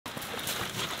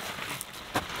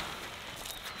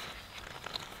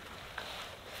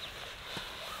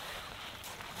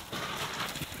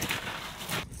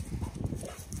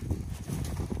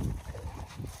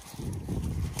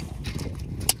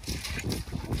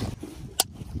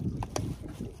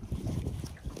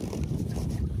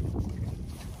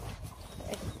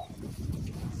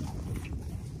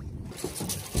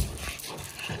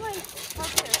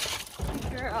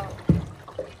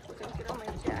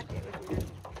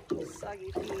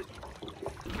soggy feet.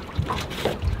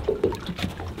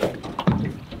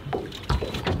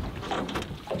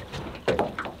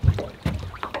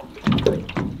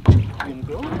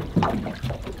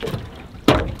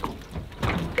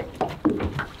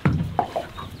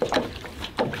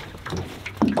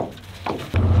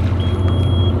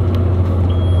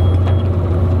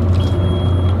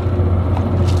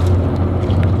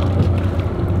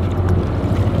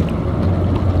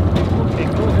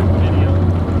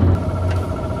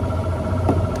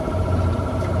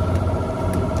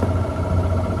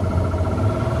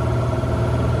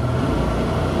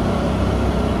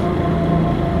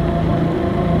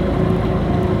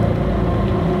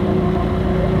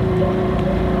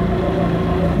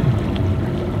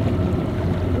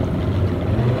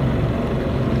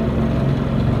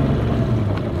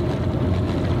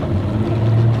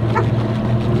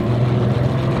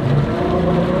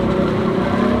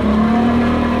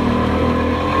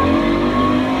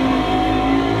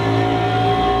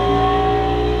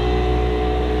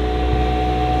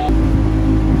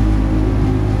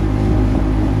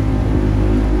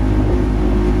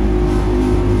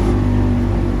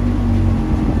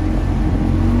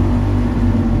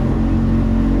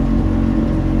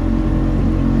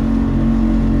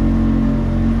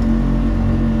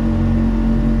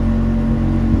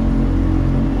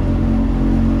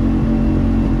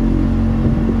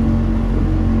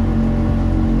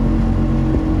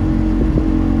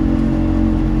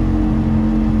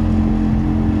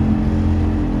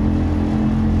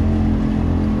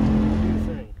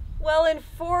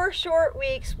 Short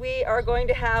weeks we are going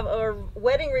to have a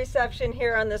wedding reception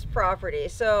here on this property,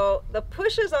 so the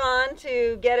push is on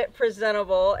to get it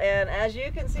presentable, and as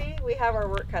you can see, we have our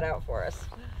work cut out for us.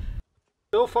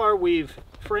 So far we've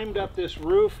framed up this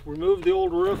roof, removed the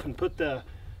old roof and put the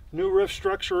new roof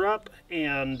structure up,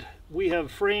 and we have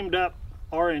framed up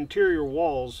our interior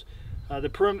walls,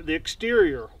 the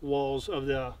exterior walls of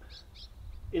the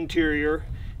interior,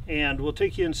 and we'll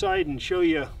take you inside and show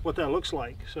you what that looks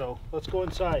like. So let's go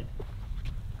inside.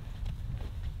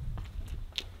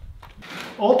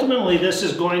 Ultimately, this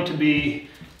is going to be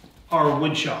our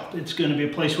wood shop. It's going to be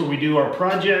a place where we do our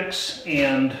projects,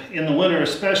 and in the winter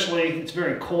especially, it's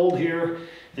very cold here,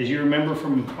 as you remember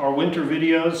from our winter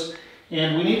videos,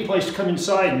 and we need a place to come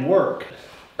inside and work.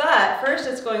 But first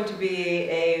it's going to be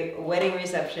a wedding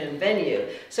reception venue.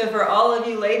 So for all of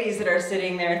you ladies that are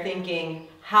sitting there thinking,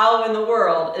 how in the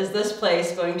world is this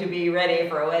place going to be ready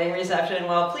for a wedding reception?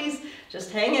 Well, please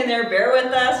just hang in there, bear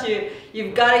with us.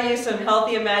 You've got to use some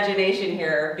healthy imagination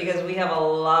here because we have a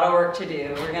lot of work to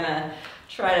do. We're gonna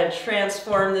try to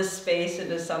transform this space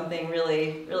into something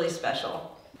really, really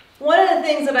special. One of the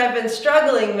things that I've been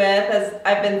struggling with as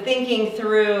I've been thinking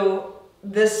through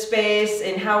this space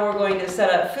and how we're going to set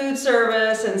up food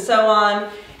service and so on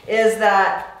is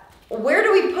that where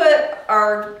do we put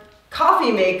our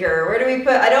coffee maker? Where do we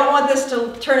put, I don't want this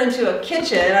to turn into a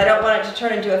kitchen. I don't want it to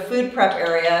turn into a food prep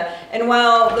area. And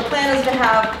while the plan is to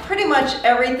have pretty much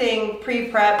everything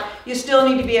pre-prep, you still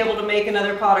need to be able to make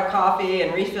another pot of coffee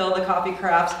and refill the coffee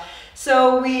crafts.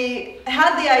 So we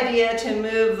had the idea to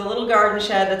move the little garden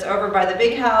shed that's over by the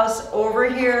big house over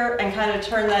here and kind of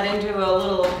turn that into a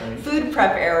little food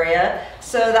prep area.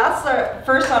 So that's the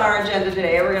first on our agenda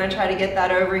today. We're going to try to get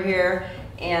that over here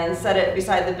and set it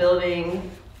beside the building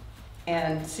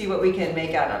and see what we can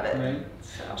make out of it.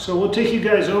 Right. So we'll take you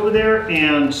guys over there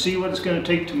and see what it's going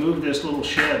to take to move this little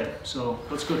shed. So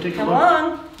let's go take a look. Come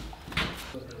on.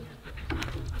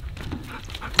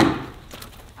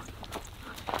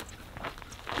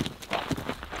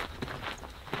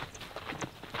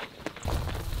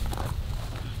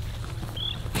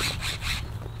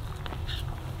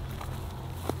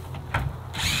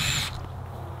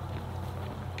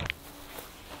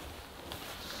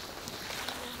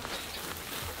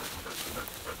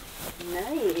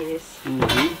 Nice.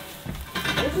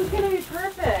 Mm-hmm. This is going to be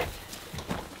perfect.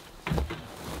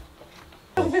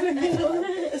 I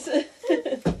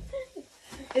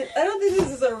don't think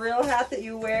this is a real hat that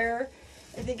you wear.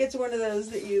 I think it's one of those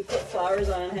that you put flowers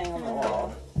on and hang on the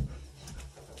wall.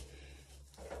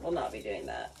 We'll not be doing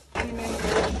that.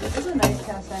 This is a nice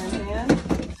cast iron pan.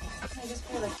 I just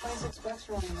paid like 26 bucks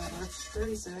for one of them. That's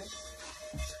 36.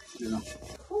 Yeah.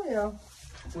 Coolio.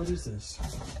 What is this?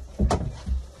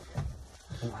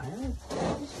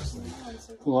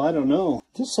 Well, I don't know.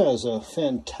 This has a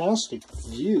fantastic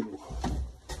view.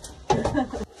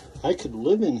 I could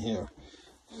live in here.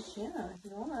 Yeah, if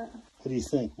you want. What do you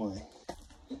think, Mike?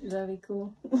 That'd be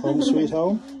cool. Home sweet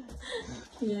home?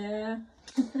 Yeah.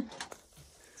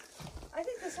 I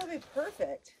think this will be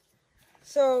perfect.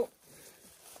 So,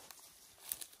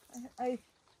 I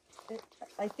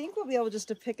I think we'll be able just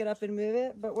to pick it up and move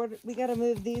it, but we got to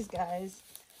move these guys.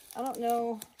 I don't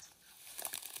know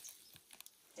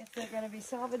if they're going to be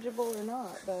salvageable or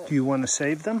not. But do you want to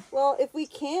save them? Well, if we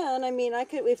can, I mean,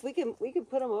 we could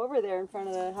put them over there in front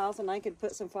of the house, and I could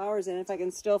put some flowers in if I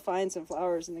can still find some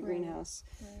flowers in the greenhouse.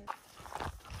 Right.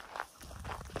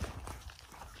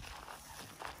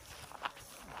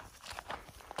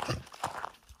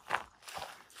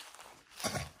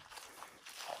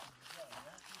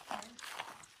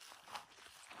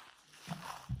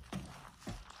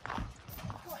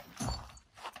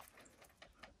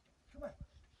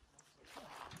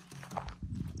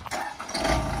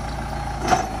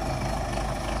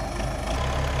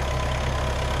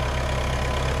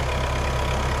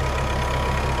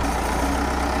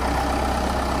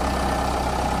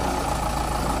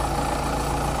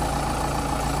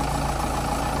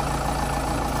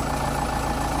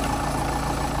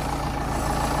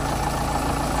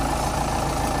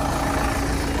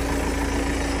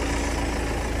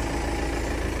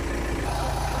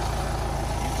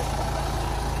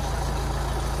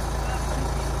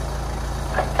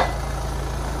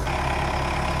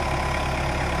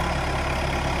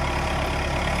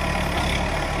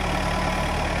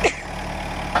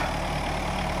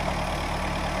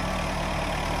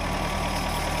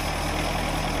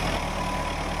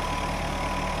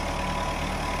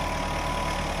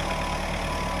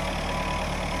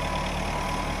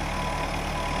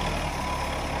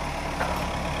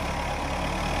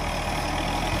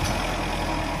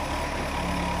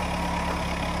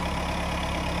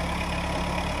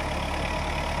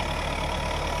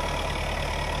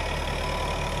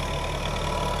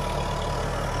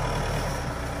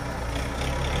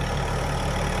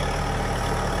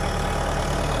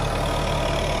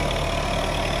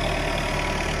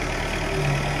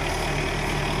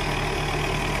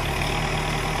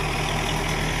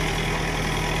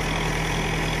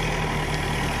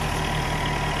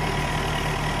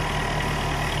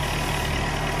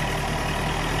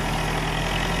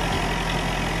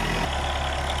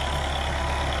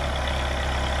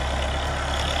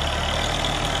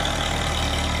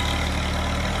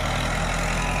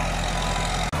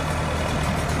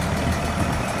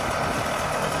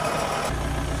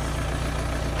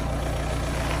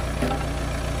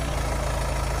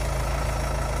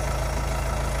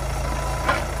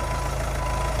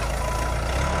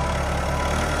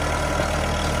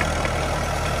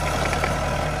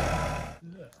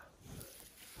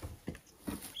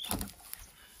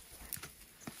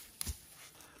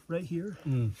 Right here.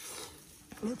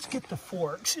 Let's get the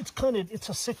forks. It's at least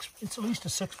a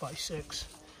 6x6.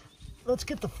 Let's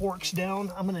get the forks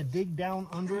down. I'm gonna dig down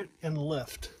under it and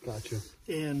lift. Gotcha.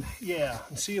 And yeah,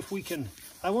 and see if we can.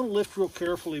 I want to lift real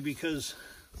carefully because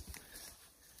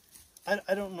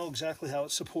I don't know exactly how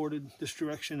it's supported this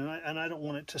direction, and I don't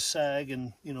want it to sag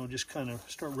and just kind of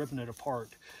start ripping it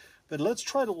apart. But let's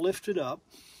try to lift it up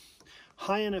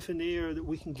high enough in the air that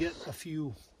we can get a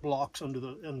few blocks under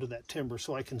that timber,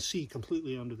 so I can see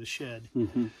completely under the shed.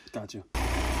 Gotcha.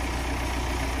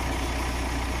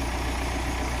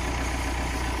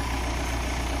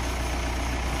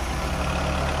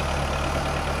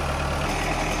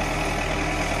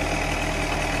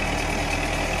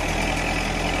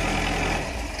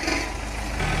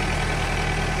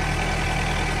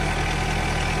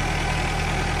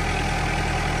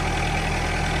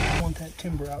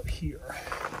 Timber out here.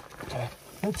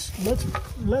 Let's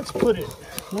put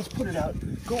it out.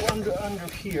 Go under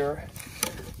here.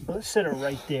 Let's set it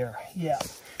right there. Yeah.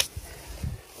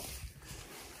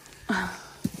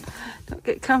 Don't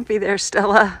get comfy there,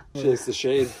 Stella. She likes the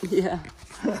shade. Yeah.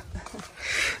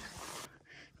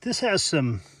 This has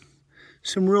some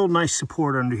real nice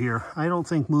support under here. I don't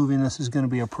think moving this is going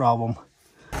to be a problem.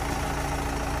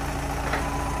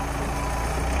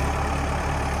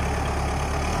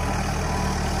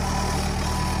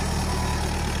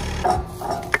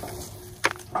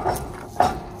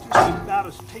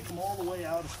 Take them all the way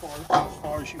out as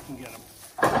far as you can get them.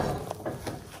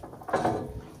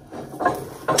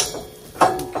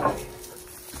 Okay.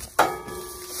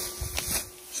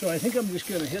 So I think I'm just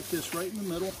going to hit this right in the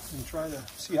middle and try to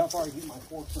see how far I get my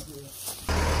forks under it.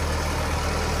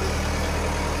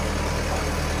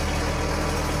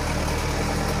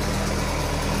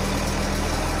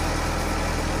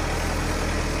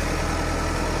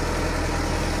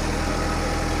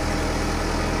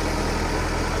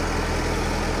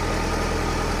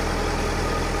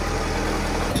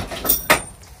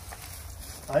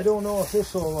 I don't know if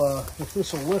this will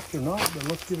lift or not, but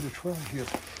let's give it a try here.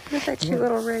 Look at that cute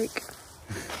little rake.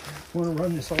 I'm going to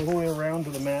run this all the way around to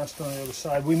the mast on the other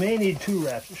side. We may need 2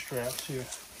 ratchet straps here.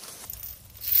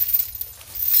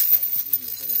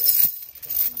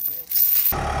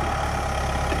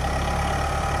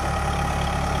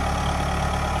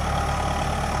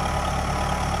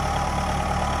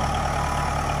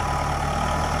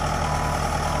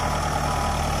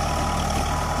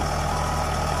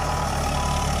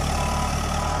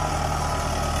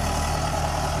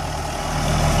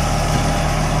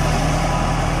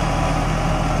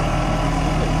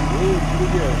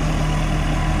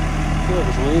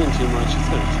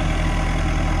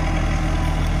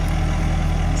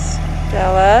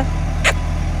 Stella.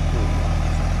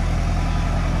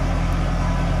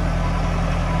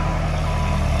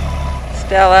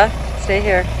 Stella, stay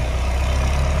here.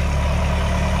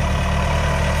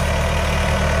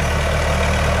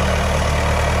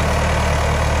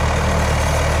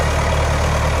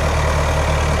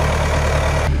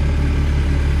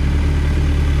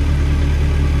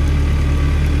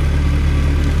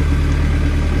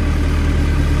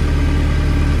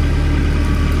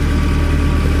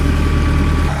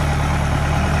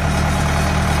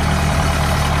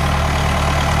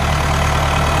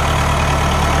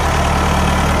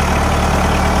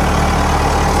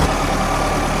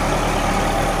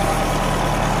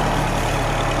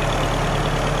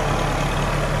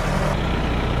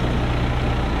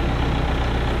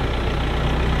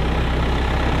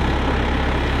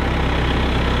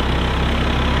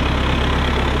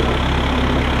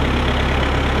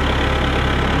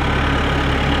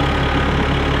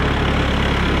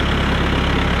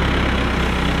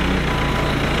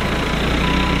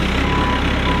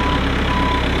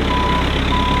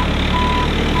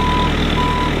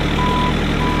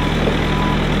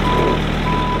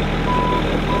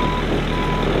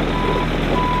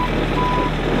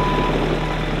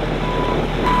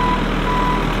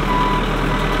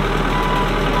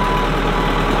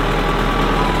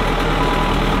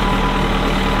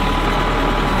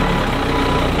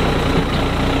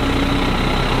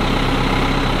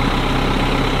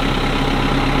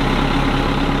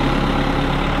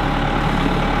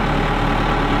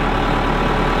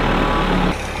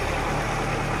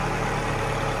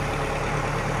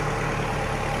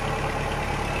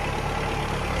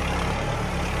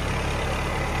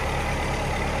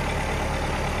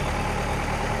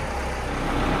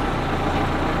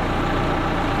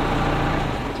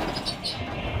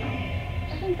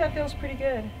 That feels pretty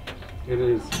good. It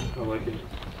is. I like it.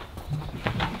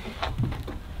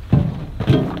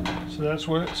 So that's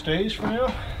where it stays for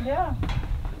now? Yeah.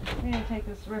 We need to take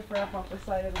this riffraff off the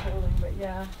side of the building, but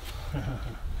yeah.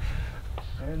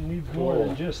 And needs more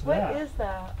than just that. What is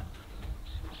that?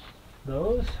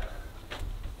 Those?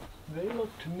 They look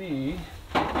to me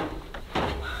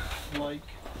like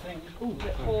things. Ooh,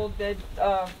 That hold the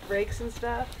rakes and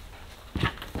stuff?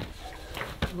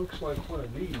 looks like one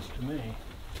of these to me.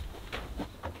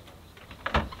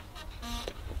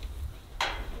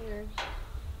 Weird.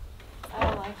 I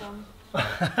don't like them. I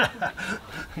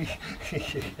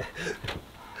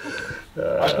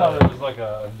thought it was like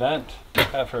a vent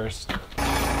at first.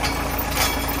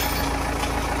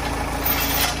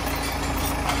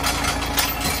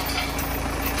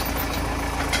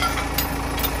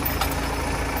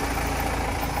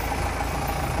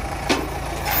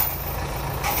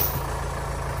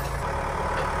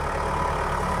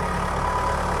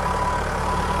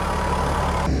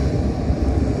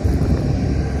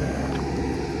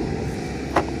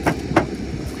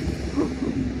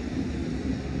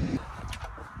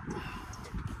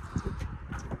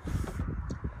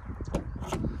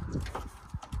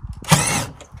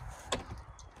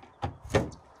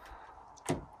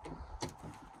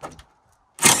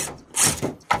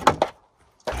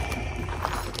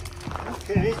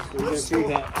 Okay, let's do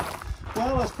that.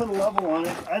 Well, let's put a level on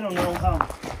it. I don't know how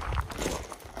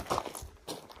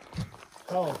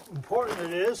important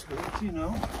it is, but you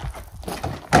know,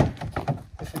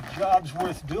 if a job's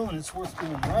worth doing, it's worth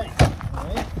doing right.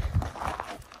 Right?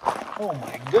 Oh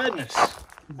my goodness!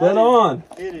 Dead on.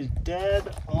 It is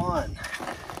dead on.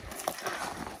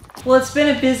 Well, it's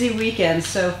been a busy weekend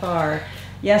so far.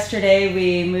 Yesterday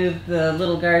we moved the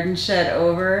little garden shed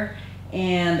over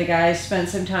and the guys spent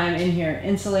some time in here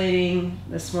insulating.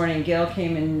 This morning Gail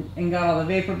came in and got all the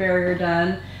vapor barrier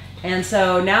done. And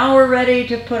so now we're ready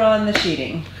to put on the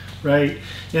sheeting. Right,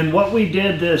 and what we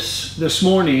did this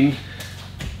morning,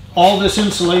 all this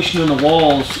insulation in the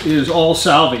walls is all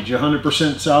salvage,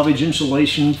 100% salvage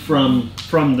insulation from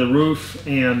the roof,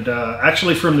 and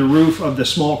actually from the roof of the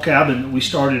small cabin that we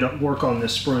started work on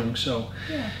this spring. So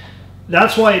yeah.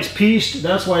 That's why it's pieced,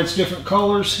 that's why it's different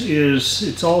colors, is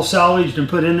it's all salvaged and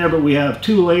put in there, but we have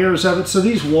 2 layers of it. So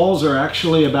these walls are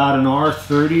actually about an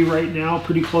R30 right now,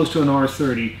 pretty close to an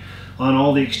R30 on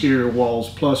all the exterior walls.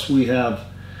 Plus we have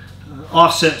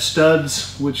offset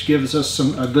studs, which gives us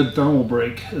a good thermal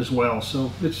break as well.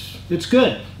 So it's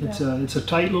good. It's a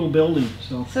tight little building.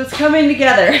 So it's coming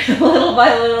together little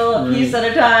by little, a piece at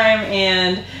a time,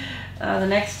 and the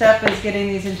next step is getting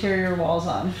these interior walls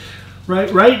on.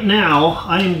 Right now,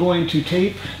 I am going to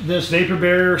tape this vapor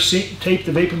barrier, tape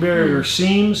the vapor barrier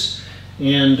seams,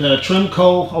 and trim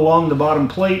coat along the bottom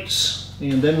plates,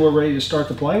 and then we're ready to start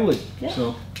the plywood. Yeah.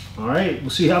 So, all right,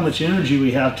 we'll see how much energy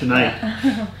we have tonight.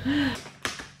 Yeah.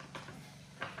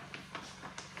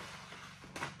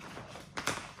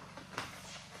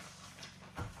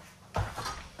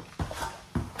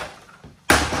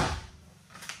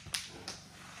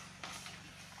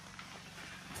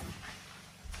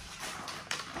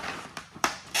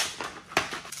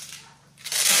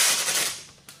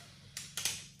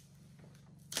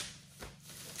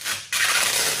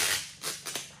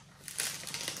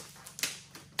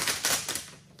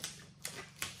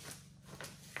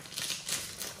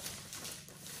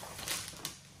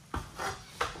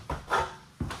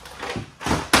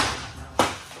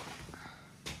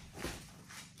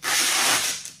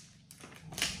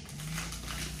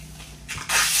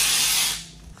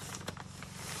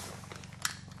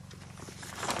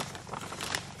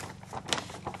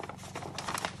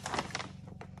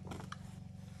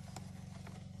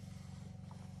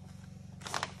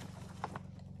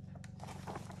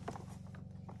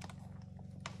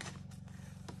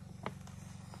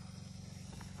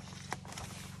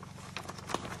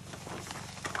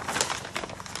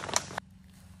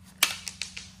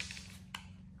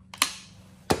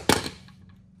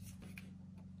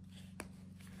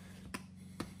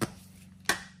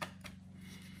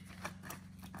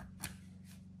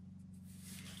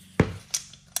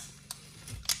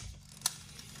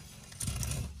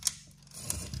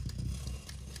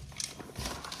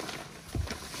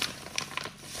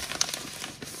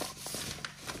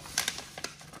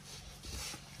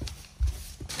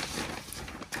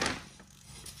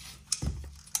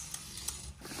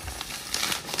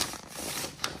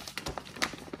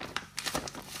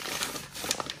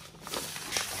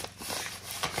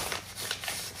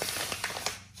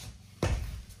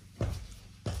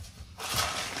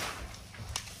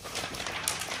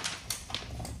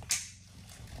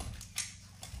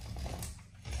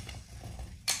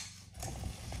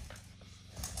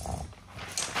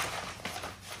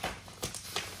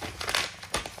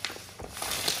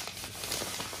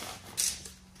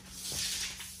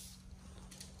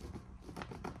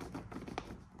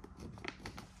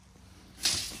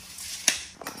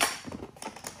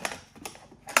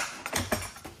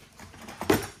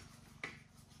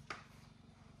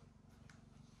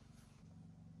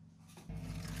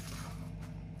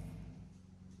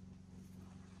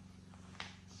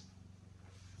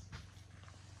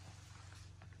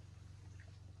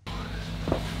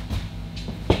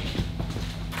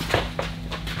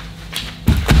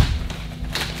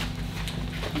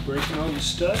 breaking on the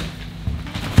stud.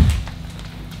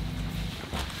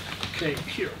 Okay,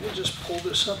 here, we'll just pull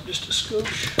this up just a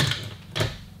skosh.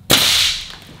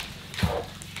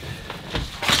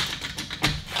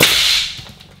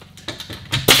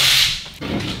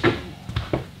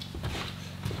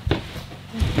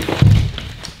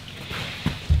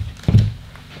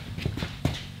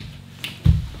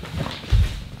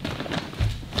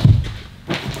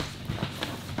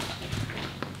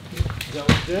 That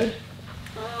was good?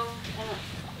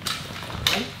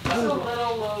 It's a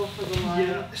little low for the line.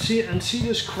 Yeah, see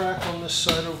this crack on this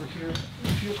side over here?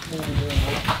 If you pull it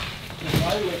down, if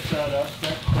I lift that up,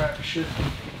 that crack should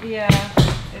be. Yeah.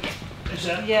 Is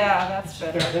that? Yeah, that's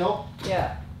better. That help?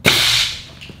 Yeah.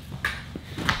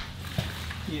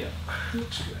 Yeah,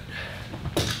 looks good.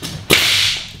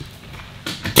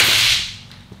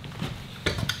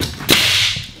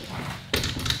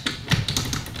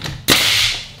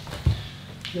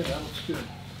 Yeah, that looks good.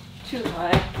 Too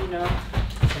high, you know.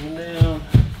 Coming down.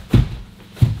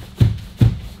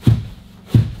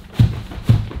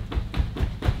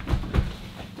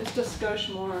 Just a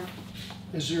skosh more.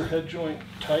 Is your head joint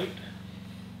tight?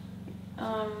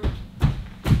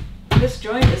 This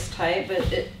joint is tight,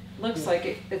 but it looks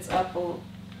like it's up a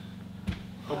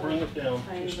I'll bring it down.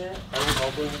 tiny Just- bit.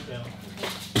 I'll bring it down.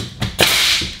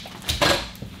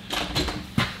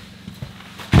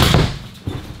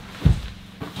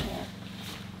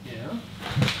 Yeah.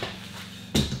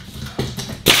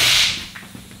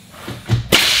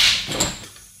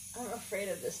 I'm afraid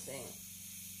of this thing.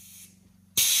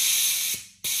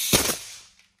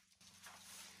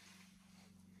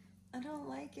 I don't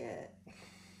like it.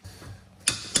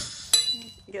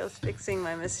 Gail's fixing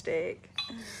my mistake.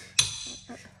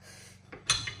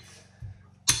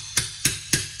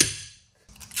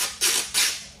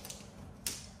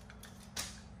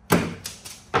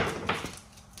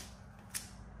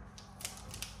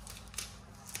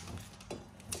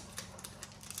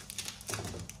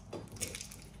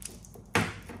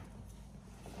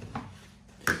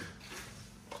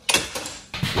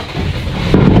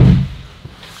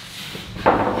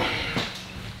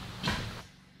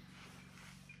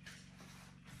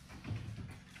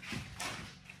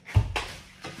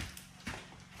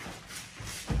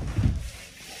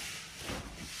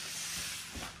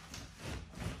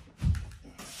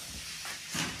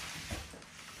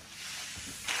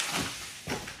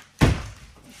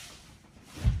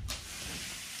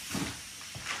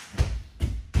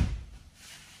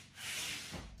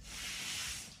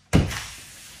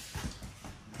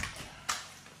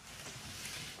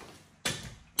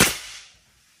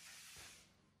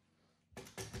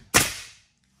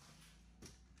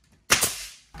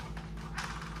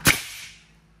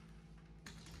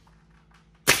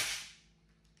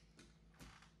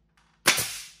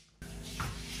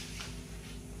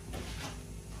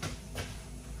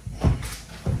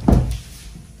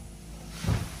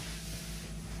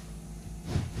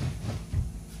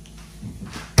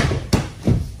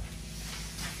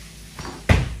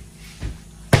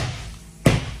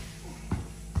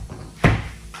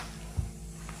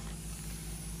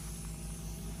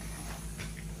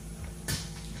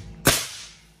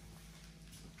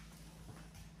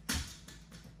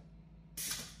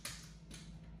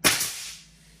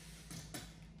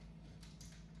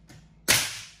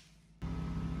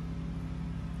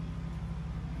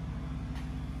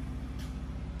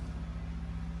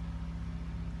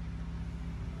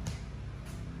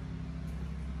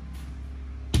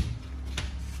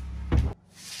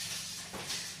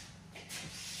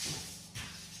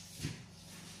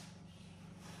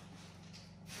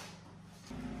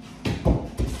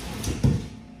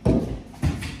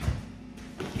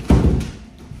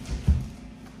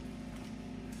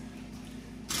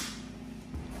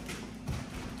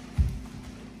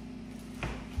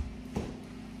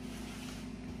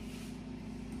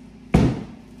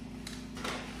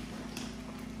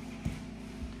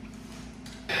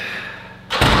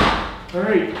 All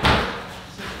right,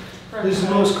 this is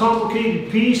the most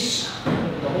complicated piece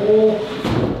of the whole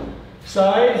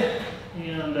side,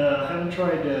 and I haven't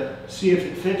tried to see if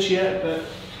it fits yet, but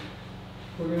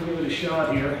we're going to give it a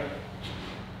shot here.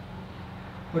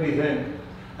 What do you think?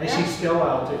 I see Stella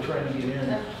out there trying to get in.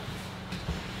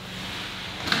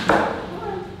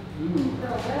 Ooh.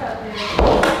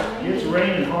 It's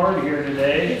raining hard here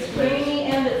today. It's rainy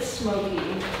and it's smoky.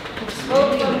 It's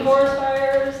smoke from forest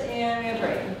fires and we have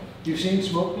rain. You've seen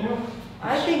smoke now?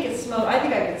 I think it's smoke. I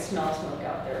think I could smell smoke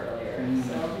out there earlier.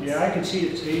 So it's- Yeah, I can see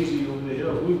it's hazy over the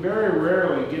hills. We very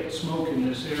rarely get smoke in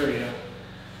this area.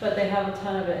 But they have a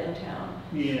ton of it in town.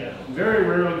 Yeah, very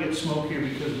rarely get smoke here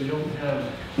because we don't have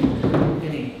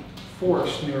any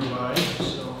forest nearby,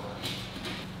 so.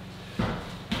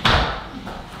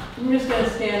 I'm just going to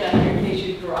stand up here in case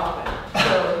you drop it,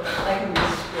 so I can be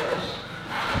squished.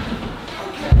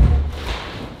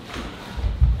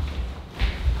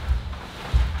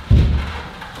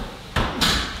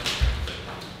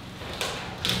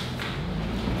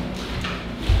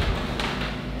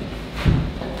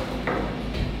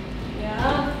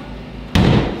 Yeah.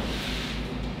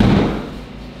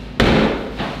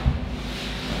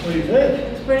 What do you think?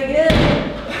 It's pretty good.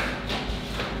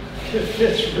 It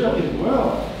fits really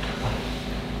well.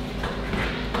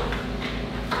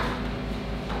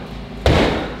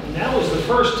 And that was the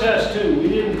first test too. We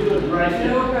didn't do it right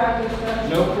there. No practice test.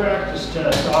 No practice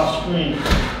test off screen.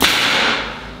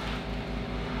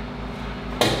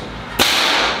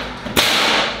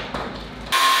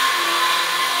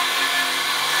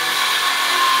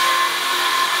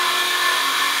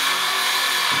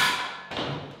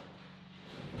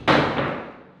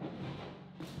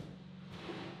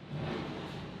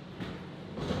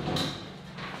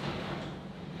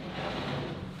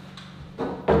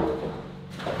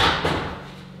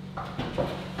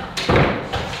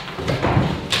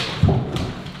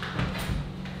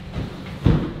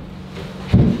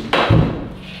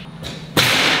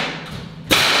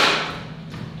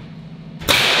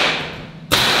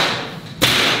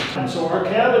 And so our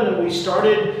cabin that we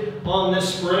started on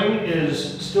this spring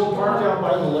is still parked out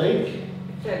by the lake.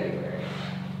 February.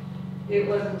 It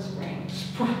wasn't spring.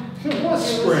 It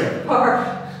was spring.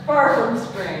 Far from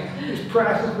spring. It was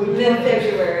practically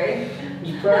Mid-February. It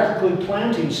was practically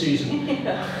planting season. 15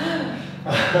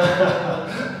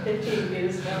 feet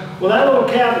of snow. Well, that little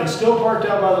cabin's still parked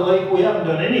out by the lake. We haven't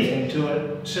done anything to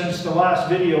it since the last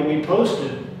video we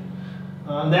posted.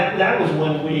 That was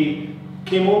when we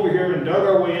came over here and dug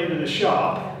our way into the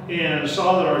shop and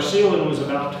saw that our ceiling was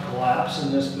about to collapse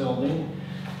in this building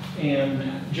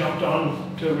and jumped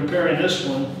on to repairing this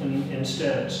one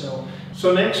instead. So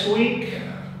next week,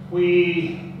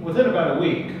 within about a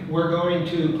week, we're going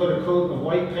to put a coat of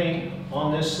white paint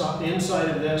on this the inside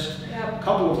of this. Yep. A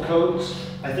couple of coats.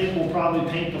 I think we'll probably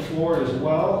paint the floor as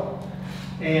well.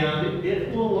 And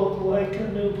it will look like a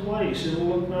new place. It will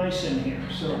look nice in here.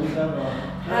 So we have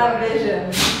Have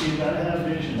vision. You gotta have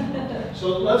vision.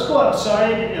 So let's go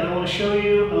outside and I want to show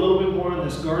you a little bit more of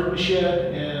this garden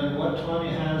shed and what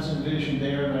Tanya has envisioned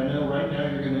there. And I know right now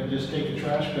you're gonna just take a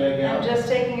trash bag out. I'm just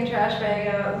taking a trash bag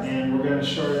out. And we're gonna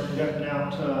start gutting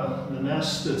out the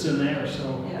mess that's in there.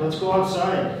 So Yeah. let's go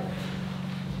outside.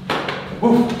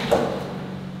 Woo.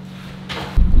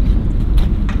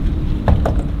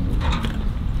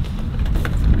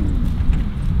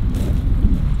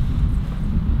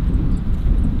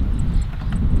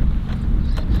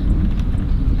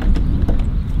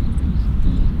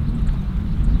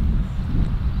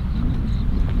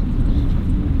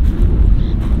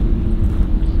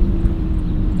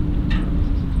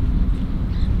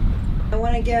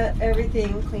 Get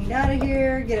everything cleaned out of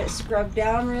here, get it scrubbed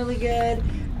down really good.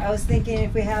 I was thinking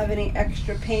if we have any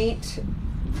extra paint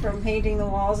from painting the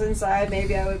walls inside,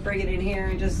 maybe I would bring it in here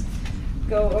and just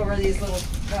go over these little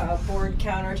board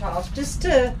countertops just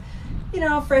to, you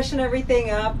know, freshen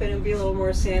everything up and it'd be a little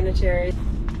more sanitary.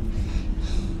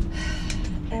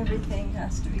 Everything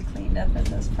has to be cleaned up at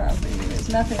this property. There's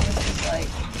nothing that's just like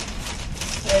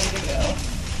ready to go.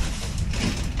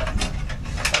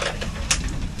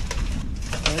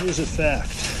 That is a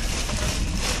fact.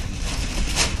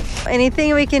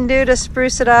 Anything we can do to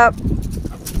spruce it up,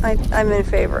 I'm in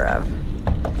favor of.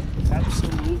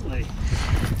 Absolutely.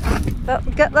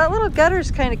 That little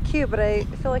gutter's kind of cute, but I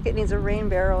feel like it needs a rain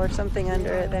barrel or something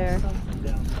under it there. Something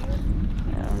down there.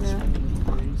 I don't know.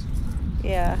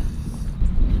 Yeah.